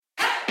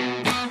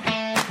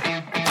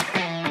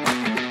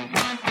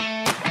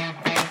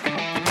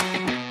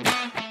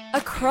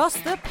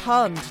Across the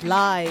Pond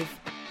Live.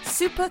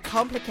 Super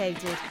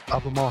complicated.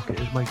 Other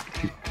marketers make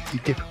it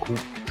difficult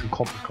and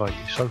complicated.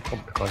 So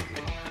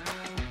complicated.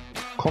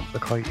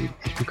 Complicated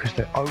is because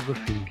they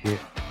overthink it.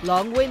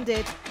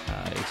 Long-winded.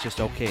 It's just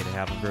okay to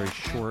have a very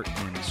short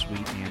and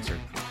sweet answer.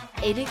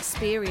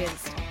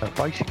 Inexperienced.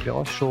 Basically,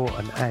 I saw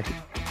an ad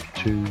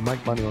to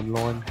make money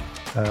online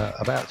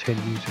about 10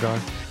 years ago,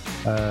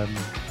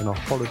 and I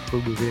followed through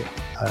with it.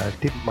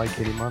 Didn't make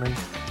any money,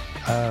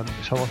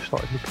 so I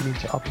started looking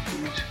into other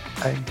things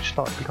and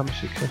started becoming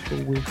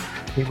successful with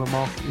email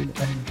marketing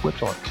and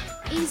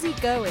websites. Easy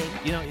going.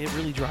 You know, it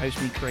really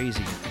drives me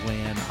crazy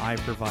when I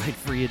provide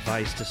free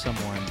advice to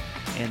someone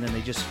and then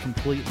they just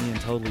completely and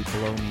totally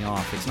blow me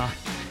off. It's not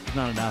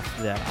enough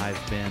that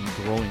I've been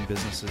growing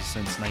businesses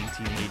since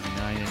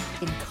 1989.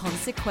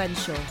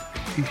 Inconsequential.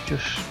 It's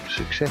just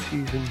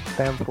successes and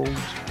downfalls,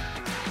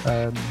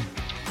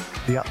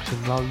 the ups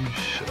and lows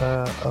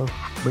of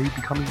me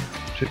becoming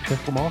a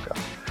successful marketer.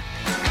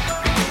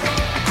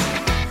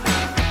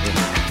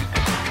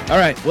 All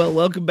right. Well,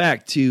 welcome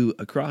back to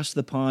Across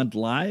the Pond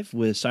Live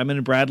with Simon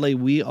and Bradley.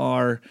 We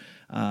are,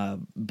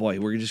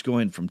 we're just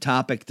going from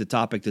topic to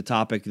topic to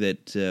topic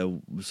that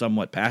we're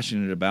somewhat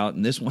passionate about,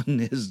 and this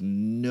one is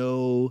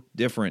no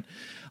different.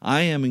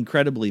 I am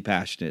incredibly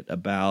passionate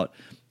about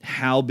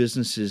how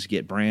businesses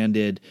get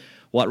branded,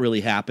 what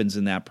really happens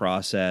in that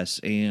process,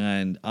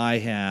 and I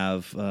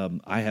have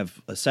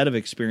a set of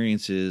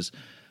experiences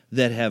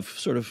that have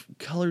sort of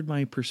colored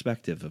my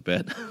perspective a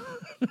bit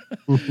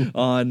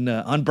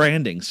on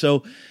branding.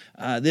 So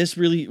that's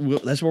what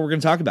we're going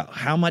to talk about.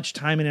 How much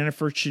time and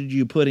effort should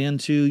you put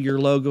into your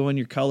logo and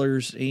your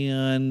colors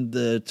and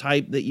the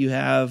type that you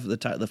have,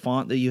 the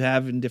font that you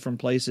have in different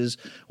places?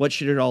 What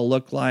should it all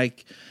look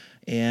like?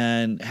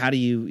 And how do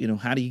you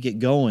get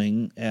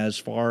going as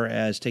far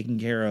as taking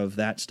care of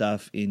that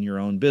stuff in your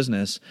own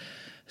business?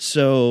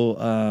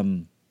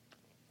 So,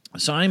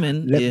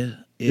 Simon,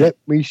 let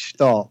me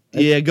start.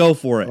 Yeah, go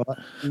for it. Right,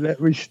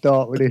 let me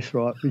start with this,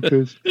 right?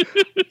 Because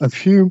a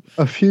few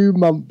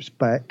months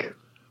back,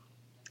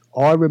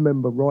 I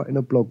remember writing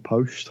a blog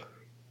post,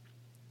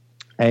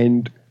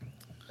 and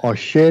I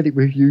shared it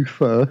with you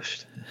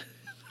first,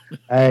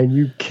 and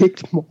you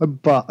kicked my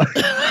butt.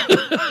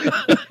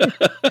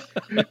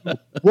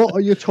 What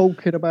are you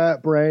talking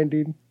about,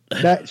 branding?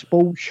 That's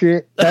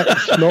bullshit.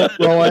 That's not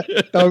right.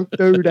 Don't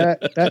do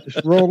that.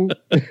 That's wrong.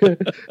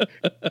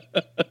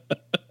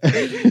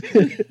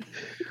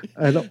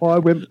 And I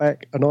went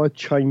back and I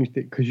changed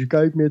it because you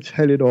gave me a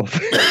telling off.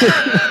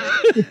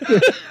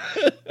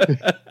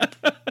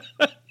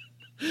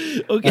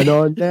 Okay. And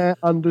I now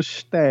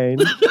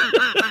understand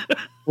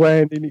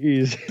branding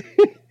is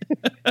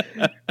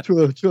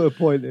to a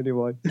point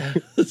anyway.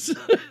 That's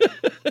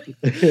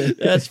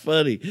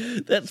funny.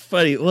 That's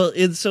funny. Well,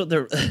 and so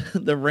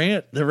the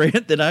rant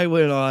that I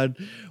went on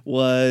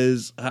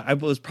was I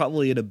was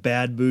probably in a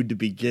bad mood to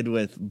begin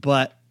with,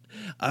 but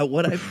I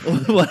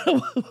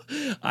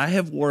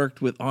have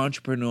worked with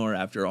entrepreneur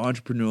after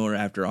entrepreneur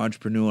after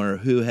entrepreneur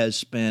who has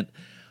spent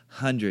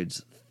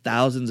hundreds,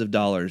 thousands of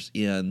dollars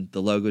in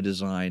the logo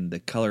design, the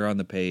color on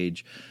the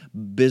page,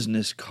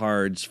 business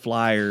cards,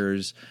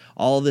 flyers,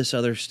 all this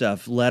other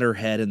stuff,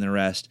 letterhead and the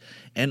rest,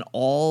 and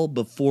all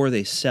before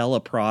they sell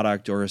a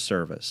product or a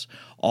service,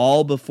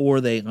 all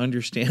before they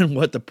understand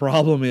what the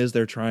problem is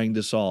they're trying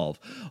to solve,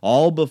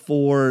 all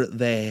before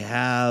they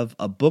have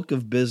a book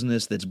of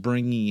business that's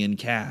bringing in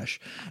cash,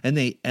 and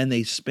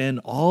they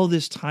spend all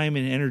this time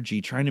and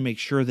energy trying to make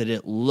sure that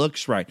it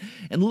looks right.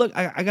 And look,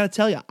 I got to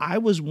tell you, I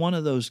was one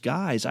of those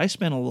guys. I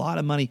spent a lot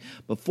of money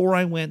before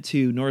I went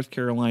to North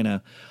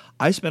Carolina.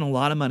 I spent a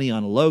lot of money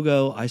on a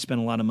logo. I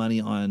spent a lot of money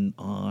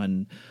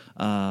on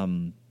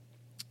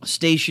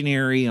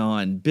stationery,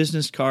 on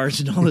business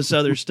cards, and all this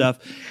other stuff.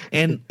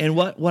 And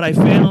what I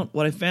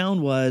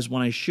found was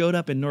when I showed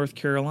up in North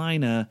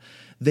Carolina,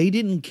 they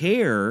didn't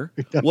care.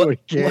 They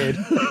didn't care.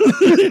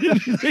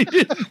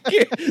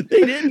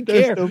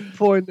 That's the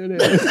point in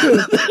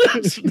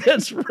it.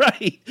 That's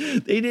right.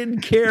 They didn't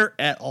care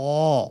at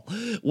all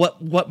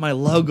what my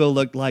logo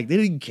looked like. They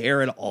didn't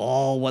care at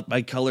all what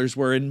my colors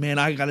were. And man,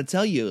 I got to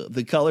tell you,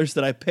 the colors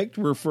that I picked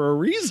were for a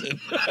reason.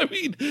 I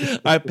mean,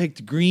 I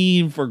picked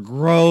green for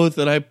growth,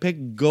 and I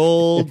picked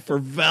gold for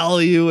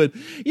value, and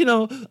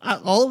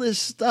all this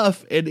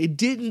stuff. And it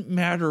didn't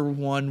matter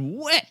one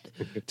whit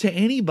to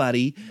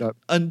anybody. No.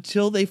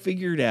 Until they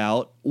figured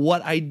out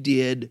what I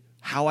did,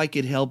 how I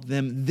could help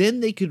them. Then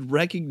they could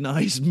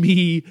recognize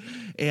me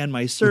and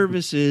my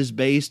services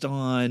based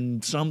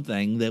on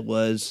something that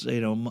was,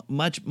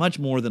 much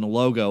more than a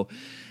logo.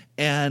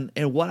 And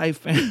what I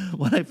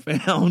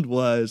found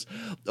was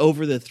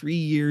over the 3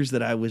 years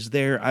that I was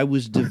there, I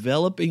was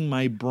developing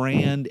my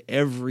brand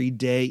every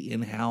day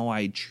in how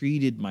I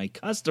treated my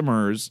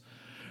customers,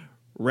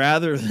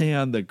 rather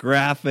than the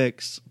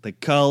graphics, the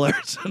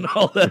colors, and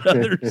all that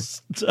other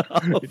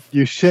stuff.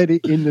 You said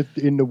it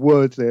in the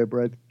words there,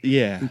 Brad.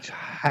 Yeah. It's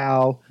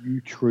how you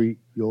treat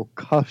your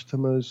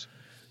customers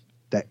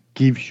that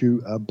gives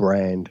you a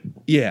brand.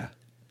 Yeah,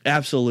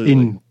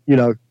 absolutely.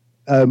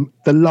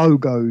 The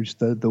logos,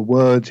 the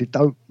words, it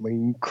don't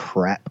mean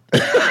crap.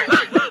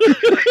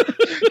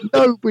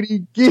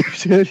 Nobody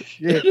gives a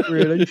shit,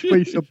 really, to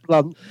be so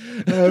blunt.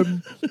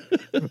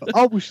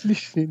 I was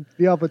listening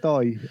the other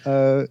day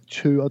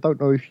to, I don't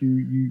know if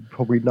you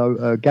probably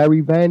know,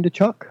 Gary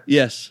Vaynerchuk.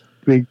 Yes.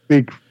 Big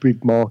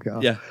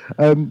marketer. Yeah.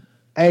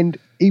 And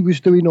he was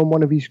doing on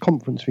one of his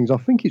conference things, I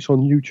think it's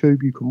on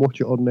YouTube, you can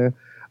watch it on there.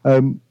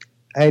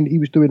 And he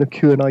was doing a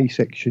Q&A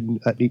section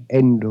at the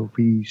end of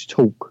his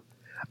talk.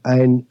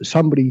 And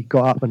somebody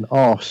got up and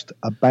asked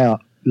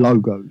about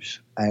logos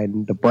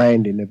and the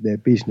branding of their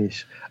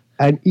business.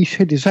 And he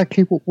said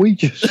exactly what we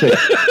just said.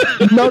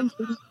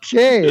 Nobody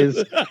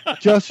cares.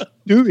 Just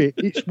do it.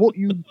 It's what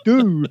you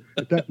do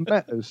that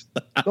matters.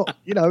 Not,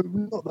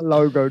 not the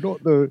logo,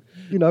 not the,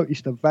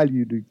 it's the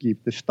value you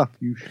give, the stuff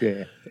you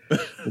share,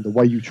 and the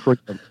way you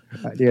treat them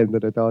at the end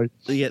of the day.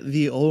 Yeah,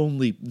 the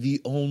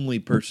only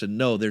person,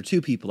 no, there are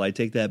two people, I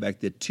take that back,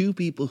 the two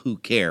people who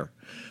care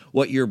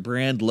what your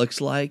brand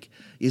looks like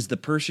is the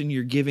person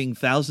you're giving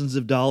thousands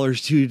of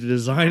dollars to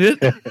design it.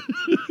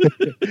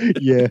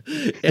 Yeah.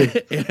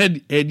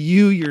 and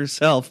you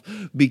yourself,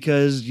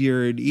 because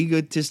you're an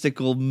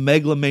egotistical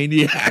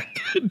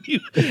megalomaniac and you're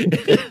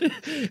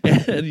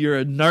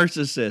a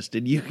narcissist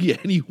and you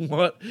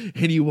want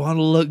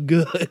to look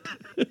good.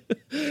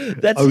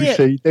 That's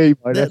OCD, it.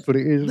 That's what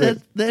it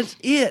is. That's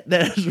it.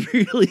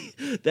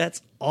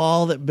 That's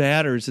all that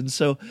matters. And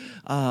so,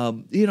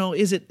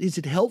 is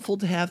it helpful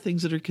to have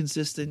things that are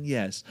consistent?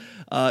 Yes.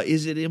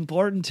 Is it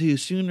important to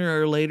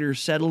sooner or later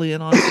settle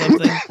in on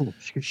something?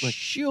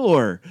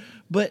 Sure.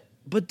 But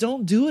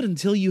don't do it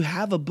until you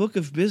have a book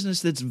of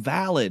business that's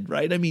valid,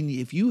 right? I mean,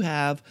 if you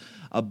have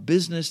a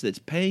business that's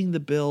paying the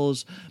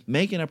bills,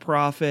 making a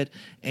profit,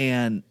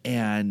 and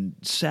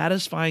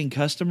satisfying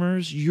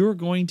customers, you're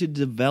going to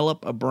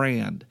develop a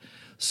brand.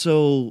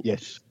 So,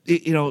 yes,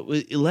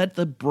 let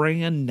the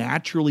brand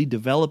naturally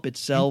develop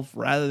itself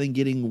rather than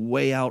getting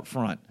way out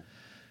front.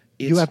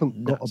 You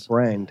haven't got a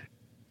brand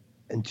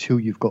until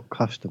you've got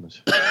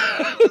customers.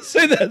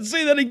 Say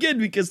that again,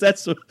 because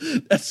that's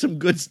some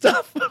good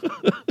stuff.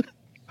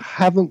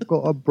 Haven't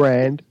got a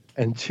brand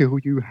until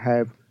you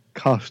have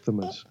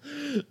customers.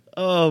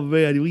 Oh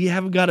man, well, you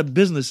haven't got a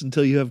business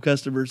until you have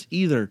customers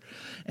either.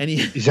 And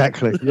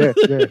Exactly. Yeah,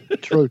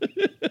 true.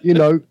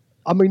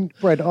 I mean,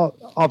 Brad,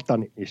 I've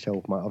done it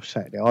myself, mate. I've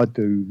sat there. I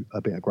do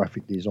a bit of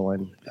graphic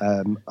design,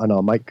 and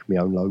I make my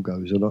own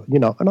logos,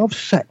 and I've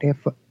sat there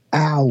for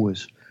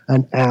hours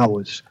and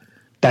hours.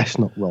 That's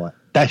not right.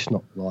 That's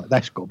not right.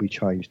 That's got to be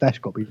changed. That's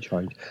got to be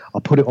changed. I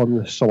put it on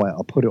the site.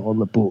 I put it on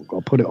the book. I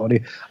put it on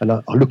it, and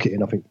I look at it,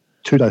 and I think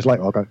 2 days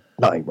later, I go,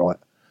 that ain't right.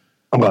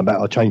 I'm going back.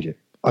 I'll change it.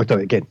 I'll do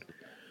it again.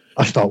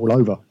 I start all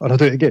over, and I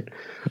do it again,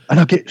 and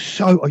I get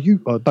so. I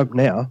don't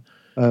now.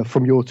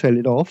 From your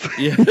telling off.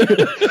 Yeah.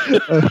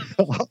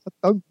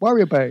 Don't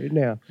worry about it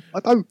now. I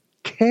don't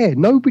care.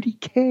 Nobody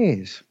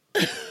cares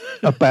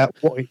about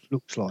what it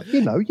looks like.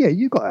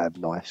 You've got to have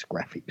nice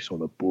graphics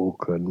on a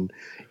book and,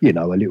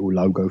 a little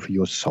logo for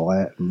your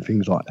site and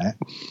things like that.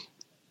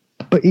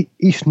 But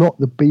it's not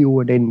the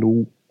be-all and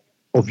end-all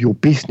of your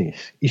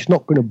business. It's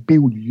not going to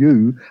build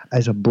you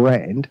as a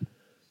brand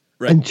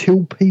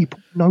until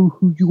people know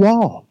who you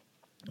are.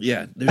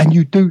 Yeah. And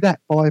you do that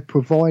by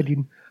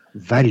providing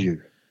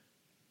value.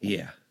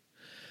 Yeah.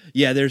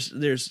 There's.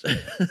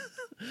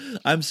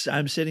 I'm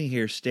sitting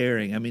here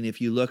staring. I mean,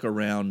 if you look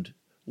around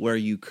where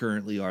you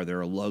currently are, there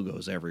are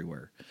logos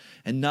everywhere,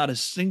 and not a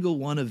single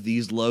one of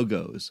these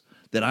logos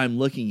that I'm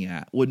looking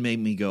at would make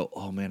me go,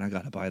 "Oh man, I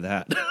got to buy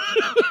that."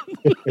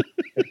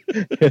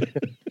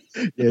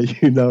 Yeah,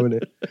 you know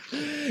it.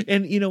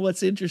 And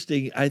what's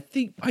interesting? I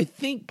think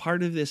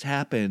part of this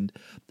happened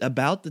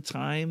about the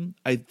time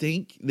I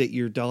think that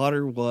your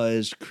daughter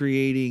was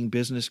creating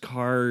business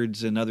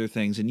cards and other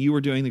things, and you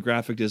were doing the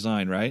graphic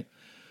design, right?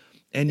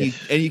 And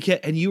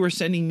you were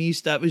sending me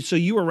stuff. So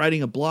you were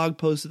writing a blog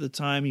post at the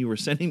time. You were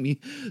sending me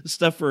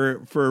stuff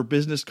for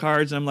business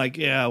cards. And I'm like,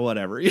 yeah,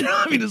 whatever.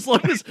 I mean, as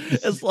long as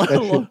as long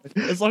as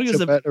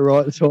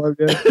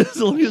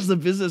the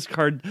business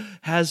card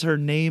has her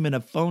name and a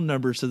phone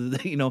number, so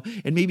that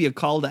and maybe a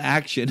call to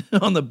action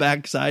on the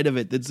back side of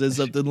it that says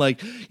something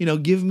like,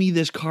 give me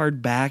this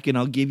card back and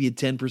I'll give you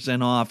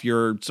 10% off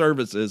your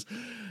services.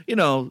 And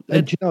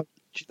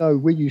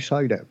when you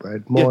say that,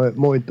 Brad,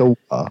 my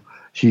daughter.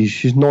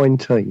 She's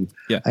 19,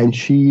 and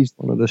she's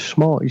one of the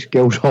smartest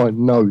girls I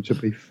know, to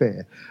be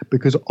fair,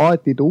 because I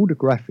did all the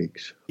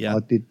graphics. Yeah. I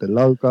did the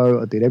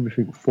logo. I did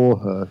everything for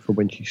her for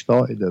when she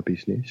started her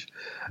business.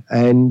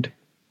 And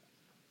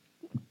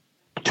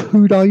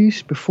 2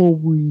 days before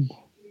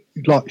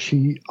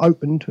she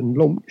opened and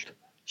launched,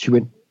 she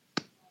went,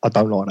 I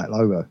don't like that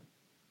logo.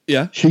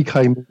 Yeah. She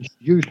came, she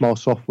used my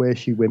software.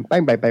 She went,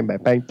 bang, bang, bang, bang,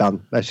 bang,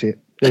 done. That's it.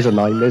 There's a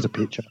name. There's a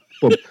picture.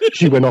 Boom.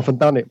 She went off and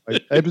done it,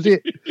 mate. That was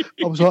it.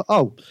 I was like,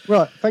 oh,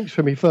 right, thanks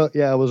for me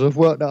 30 hours of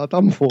work that I've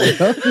done for you.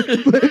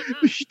 But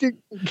she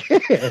didn't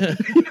care.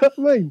 You know what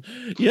I mean?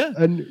 Yeah.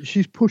 And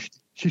she's pushed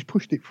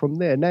it from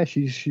there. Now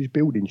she's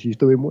building. She's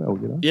doing well,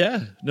 you know?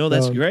 Yeah. No,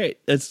 that's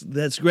great. That's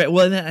great.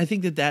 Well, and I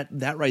think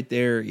that right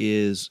there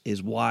is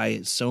why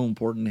it's so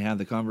important to have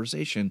the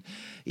conversation,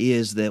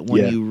 is that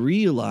when you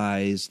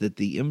realize that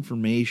the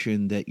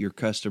information that your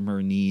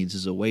customer needs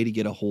is a way to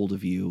get a hold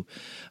of you,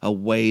 a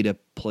way to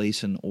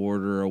place an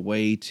order, a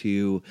way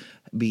to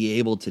be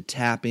able to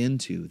tap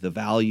into the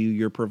value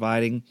you're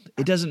providing,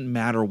 it doesn't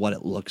matter what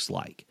it looks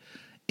like.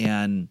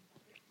 And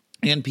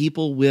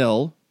people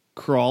will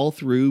crawl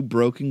through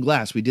broken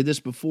glass. We did this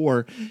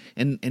before,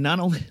 and not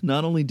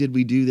only did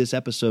we do this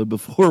episode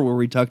before where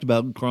we talked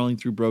about crawling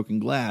through broken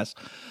glass,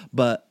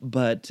 but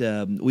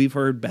we've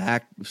heard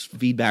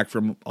feedback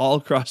from all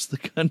across the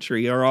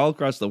country or all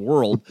across the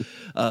world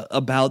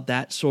about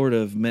that sort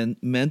of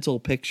mental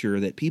picture,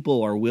 that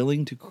people are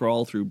willing to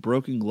crawl through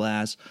broken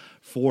glass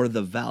for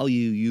the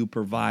value you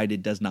provide.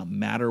 It does not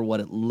matter what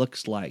it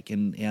looks like,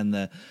 and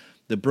the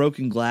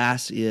broken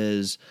glass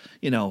is,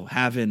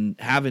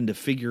 having to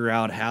figure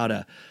out how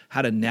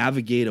to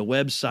navigate a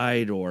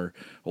website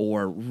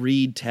or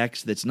read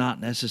text that's not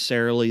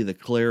necessarily the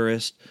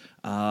clearest,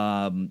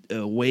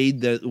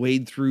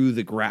 wade through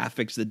the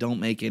graphics that don't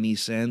make any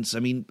sense. I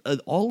mean,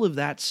 all of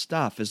that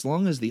stuff, as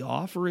long as the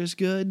offer is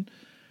good,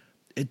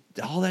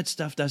 all that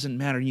stuff doesn't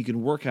matter. You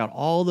can work out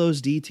all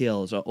those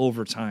details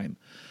over time.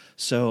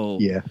 So,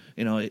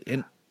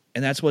 and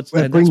that's what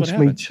brings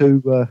me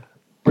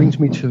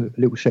to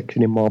a little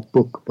section in my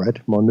book,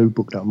 Brad, my new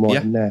book that I'm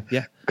writing now.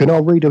 Yeah. Can I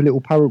read a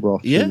little paragraph?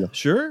 Yeah,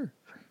 sure.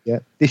 Yeah.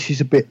 This is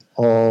a bit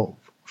for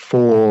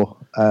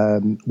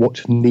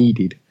what's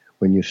needed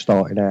when you're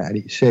starting out. And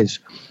it says,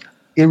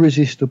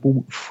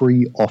 irresistible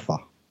free offer.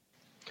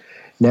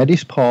 Now,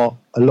 this part,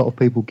 a lot of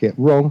people get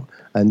wrong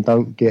and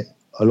don't get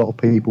a lot of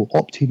people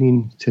opting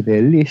in to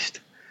their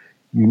list.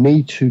 You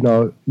need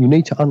to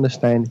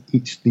understand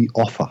it's the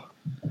offer.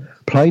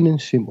 Plain and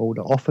simple,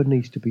 the offer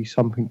needs to be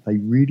something they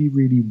really,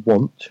 really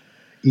want.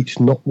 It's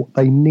not what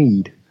they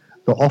need.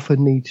 The offer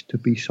needs to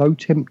be so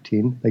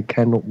tempting they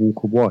cannot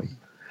walk away.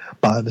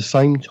 But at the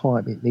same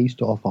time, it needs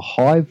to offer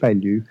high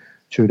value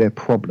to their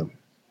problem.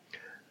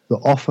 The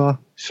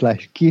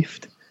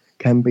offer/gift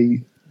can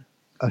be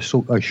a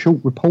short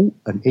report,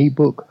 an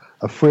ebook,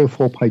 a 3 or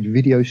 4 page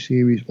video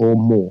series, or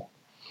more.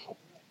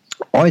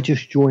 I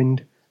just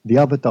joined the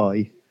other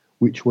day,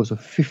 which was a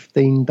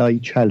 15-day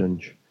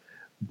challenge,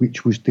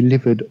 which was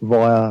delivered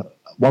via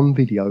one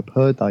video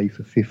per day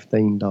for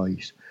 15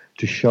 days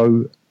to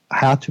show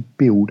how to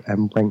build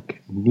and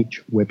rank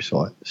niche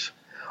websites.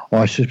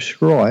 I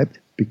subscribed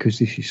because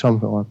this is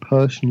something I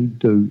personally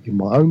do in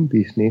my own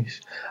business,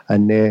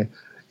 and there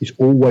is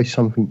always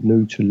something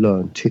new to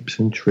learn, tips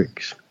and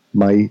tricks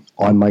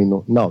I may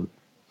not know.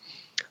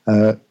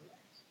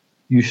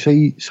 You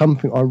see,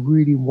 something I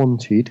really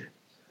wanted,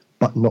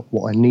 but not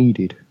what I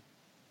needed.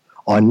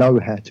 I know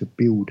how to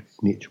build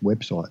niche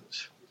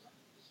websites.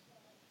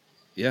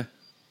 Yeah,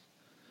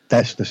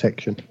 that's the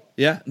section.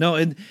 Yeah, no,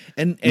 and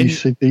you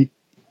see the.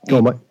 Go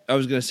on, mate. I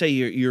was going to say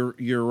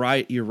you're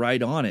right. You're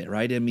right on it.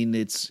 Right. I mean,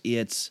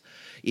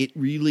 it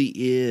really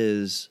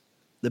is.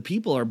 The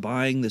people are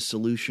buying the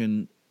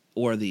solution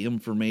or the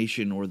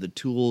information or the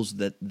tools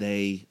that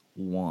they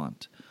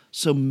want.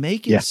 So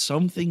make it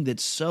something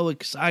that's so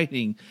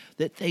exciting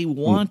that they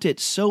want it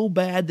so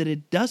bad that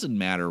it doesn't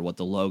matter what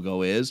the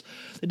logo is.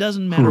 It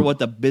doesn't matter what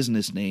the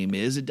business name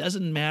is. It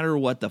doesn't matter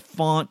what the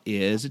font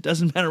is. It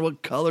doesn't matter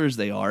what colors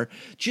they are.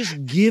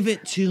 Just give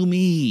it to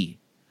me.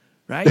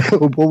 Right?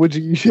 What would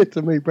you said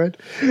to me, Brad?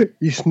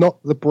 It's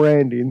not the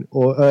branding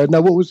or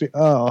no, what was it?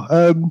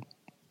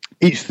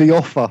 It's the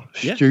offer,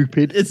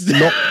 stupid. It's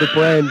not the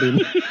branding.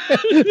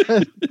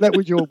 That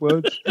was your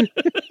words.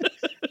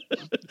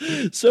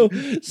 So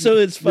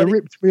it's funny. You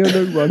ripped me a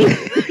new one.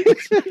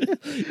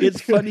 It's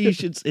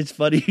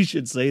funny you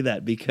should say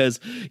that, because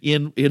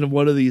in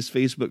one of these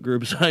Facebook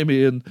groups I'm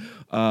in,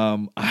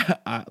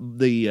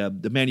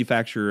 the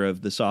manufacturer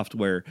of the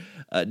software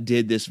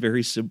did this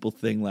very simple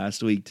thing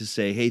last week to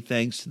say, hey,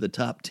 thanks to the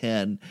top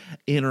 10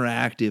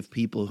 interactive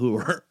people who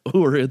are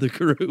in the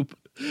group.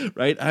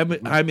 Right,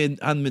 I'm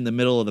in the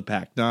middle of the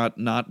pack,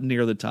 not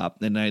near the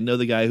top, and I know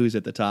the guy who's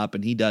at the top,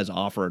 and he does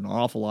offer an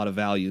awful lot of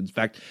value. In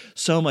fact,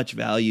 so much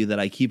value that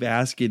I keep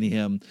asking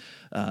him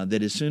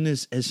that as soon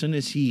as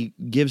he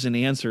gives an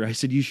answer, I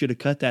said, you should have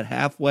cut that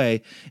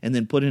halfway and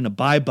then put in a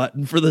buy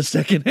button for the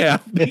second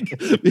half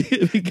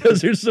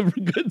because there's some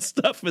good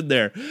stuff in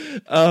there.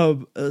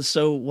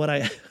 So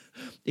what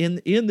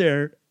in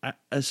there,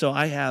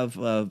 I have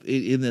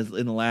in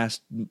the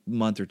last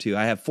month or two,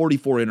 I have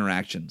 44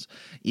 interactions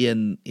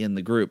in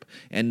the group,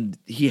 and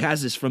he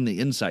has this from the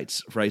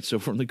insights, right? So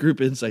from the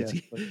group insights,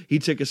 he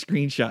took a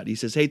screenshot. He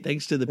says, "Hey,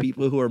 thanks to the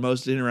people who are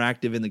most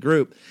interactive in the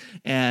group,"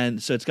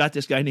 and so it's got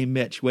this guy named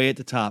Mitch way at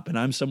the top, and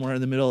I'm somewhere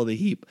in the middle of the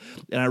heap.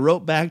 And I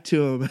wrote back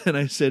to him, and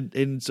I said,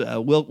 "And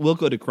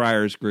Wilco de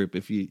Cryer's group,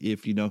 if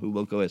you know who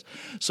Wilco is."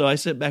 So I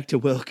sent back to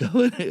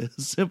Wilco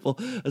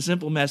a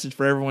simple message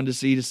for everyone to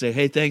see, to say,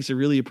 "Hey, thanks, I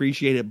really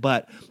appreciate it,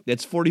 but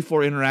that's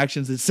 44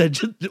 interactions that said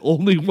just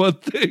only one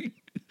thing,"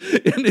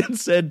 and it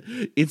said,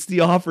 "It's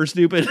the offer,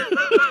 stupid,"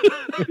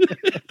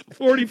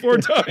 44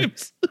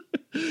 times.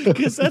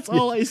 Because that's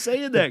all I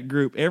say in that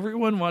group.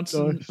 Everyone wants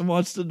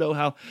to know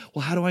how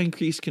do I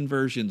increase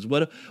conversions?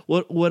 What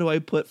do I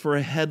put for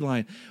a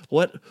headline?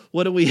 What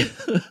do we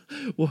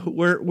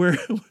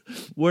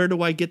where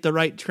do I get the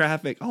right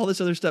traffic? All this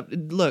other stuff.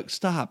 Look,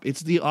 stop. It's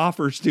the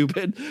offer,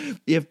 stupid.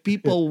 If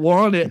people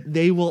want it,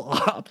 they will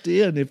opt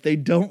in. If they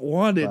don't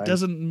want it, it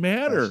doesn't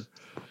matter.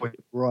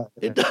 Right.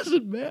 It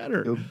doesn't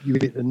matter. You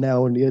hit the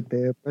nail on the head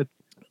there, Fred.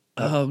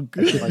 Oh,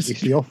 good.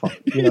 It's the offer.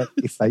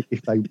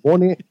 If they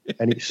want it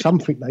and it's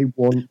something they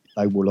want,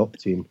 they will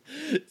opt in.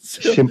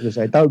 Simple as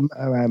that. It don't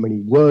matter how many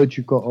words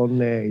you've got on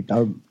there. It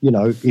don't.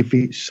 If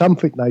it's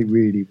something they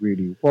really,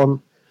 really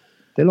want,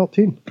 they'll opt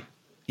in.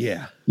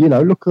 Yeah.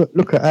 Look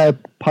at our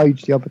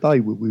page the other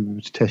day we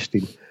was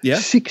testing. Yeah.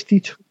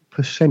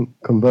 62%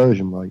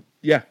 conversion rate.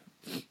 Yeah.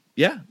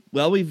 Yeah.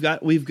 Well, we've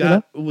got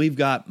market,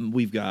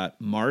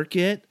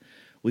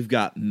 we've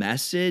got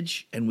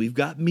message, and we've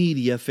got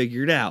media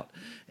figured out.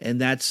 And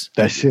that's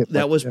it.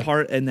 That was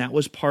part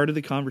of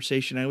the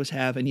conversation I was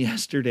having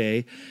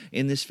yesterday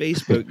in this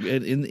Facebook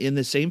in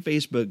the same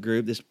Facebook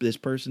group. This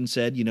person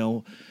said,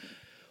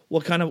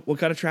 what kind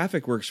of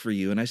traffic works for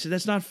you? And I said,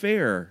 that's not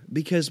fair,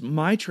 because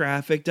my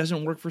traffic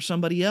doesn't work for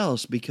somebody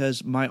else,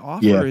 because my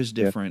offer is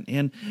different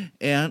and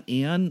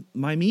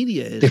my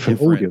media is different.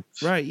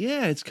 Audience. Right.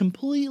 Yeah, it's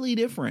completely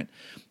different.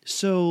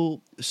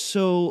 So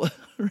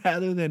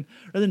rather than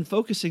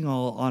focusing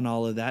on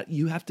all of that,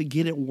 you have to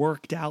get it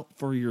worked out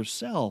for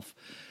yourself.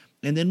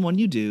 And then when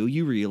you do,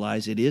 you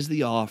realize it is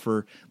the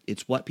offer.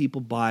 It's what people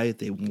buy.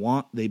 They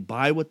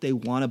buy what they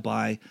want to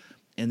buy.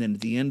 And then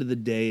at the end of the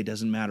day, it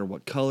doesn't matter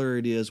what color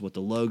it is, what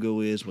the logo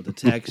is, what the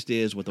text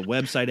is, what the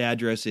website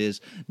address is,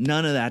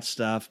 none of that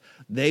stuff.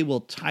 They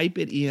will type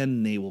it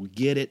in, they will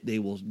get it, they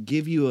will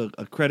give you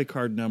a credit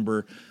card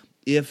number.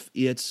 If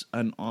it's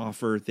an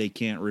offer they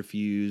can't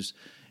refuse,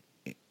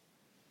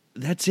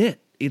 that's it.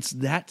 It's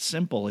that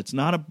simple. It's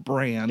not a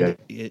brand.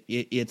 Yeah.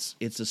 It's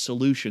a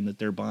solution that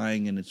they're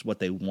buying, and it's what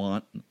they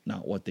want,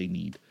 not what they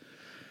need.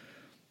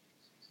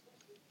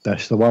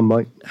 That's the one,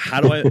 mate.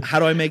 How do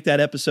I make that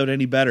episode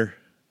any better?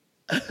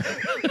 I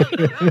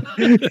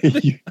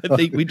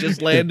think we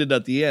just landed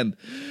at the end.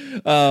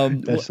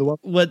 That's the one.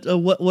 What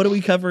are we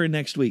covering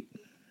next week?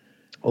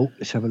 Oh,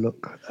 let's have a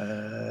look.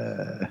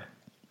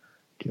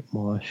 Get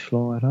my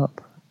slide up.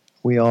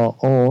 We are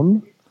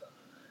on.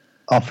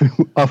 I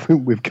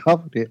think we've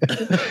covered it.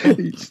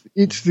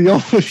 It's the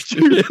office.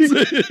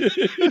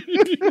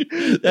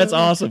 That's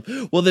awesome.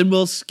 Well, then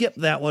we'll skip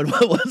that one.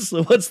 What's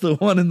the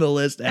one in the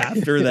list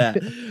after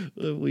that?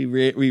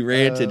 We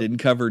ranted and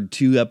covered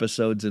 2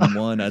 episodes in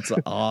one. That's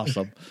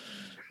awesome.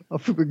 I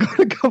think we've got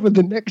to cover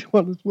the next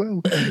one as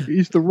well.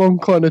 Is the wrong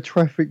kind of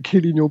traffic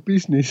killing your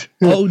business?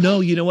 Oh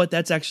no! You know what?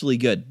 That's actually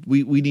good.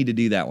 We need to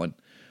do that one.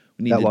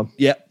 One.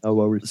 Yep. No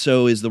worries.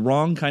 So is the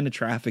wrong kind of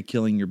traffic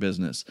killing your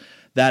business?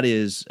 That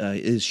is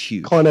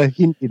huge. Kind of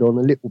hinted on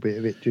a little bit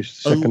of it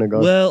just a second ago.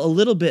 Well, a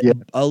little bit.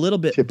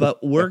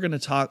 But we're going to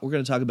talk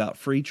about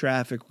free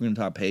traffic. We're going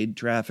to talk paid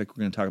traffic.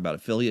 We're going to talk about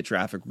affiliate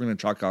traffic. We're going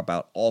to talk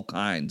about all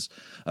kinds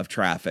of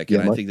traffic,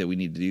 and I think that we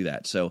need to do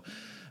that. So,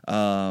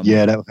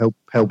 that'll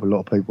help a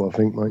lot of people, I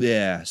think, mate.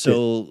 Yeah.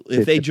 So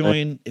if they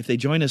join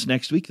us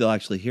next week, they'll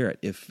actually hear it.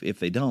 If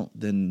they don't,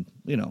 then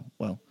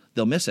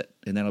they'll miss it,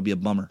 and that'll be a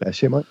bummer.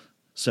 That's it, mate.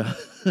 So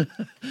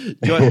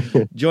join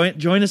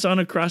us on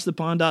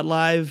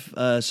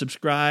AcrossThePond.live.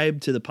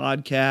 Subscribe to the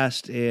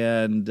podcast,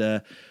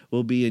 and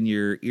we'll be in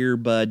your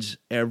earbuds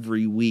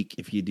every week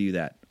if you do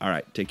that. All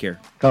right, take care.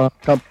 Come.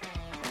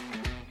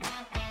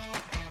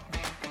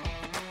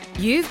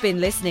 You've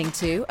been listening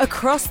to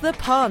Across the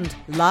Pond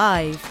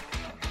Live.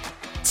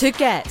 To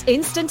get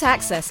instant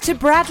access to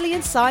Bradley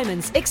and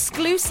Simon's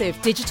exclusive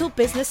Digital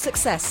Business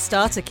Success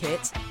Starter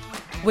Kit,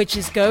 which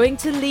is going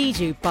to lead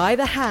you by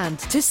the hand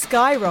to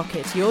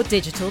skyrocket your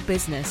digital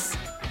business.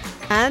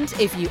 And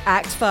if you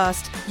act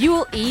fast, you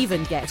will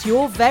even get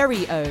your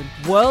very own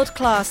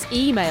world-class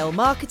email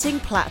marketing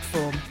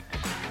platform.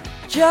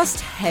 Just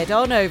head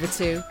on over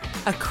to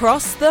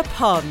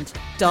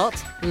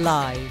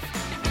acrossthepond.live.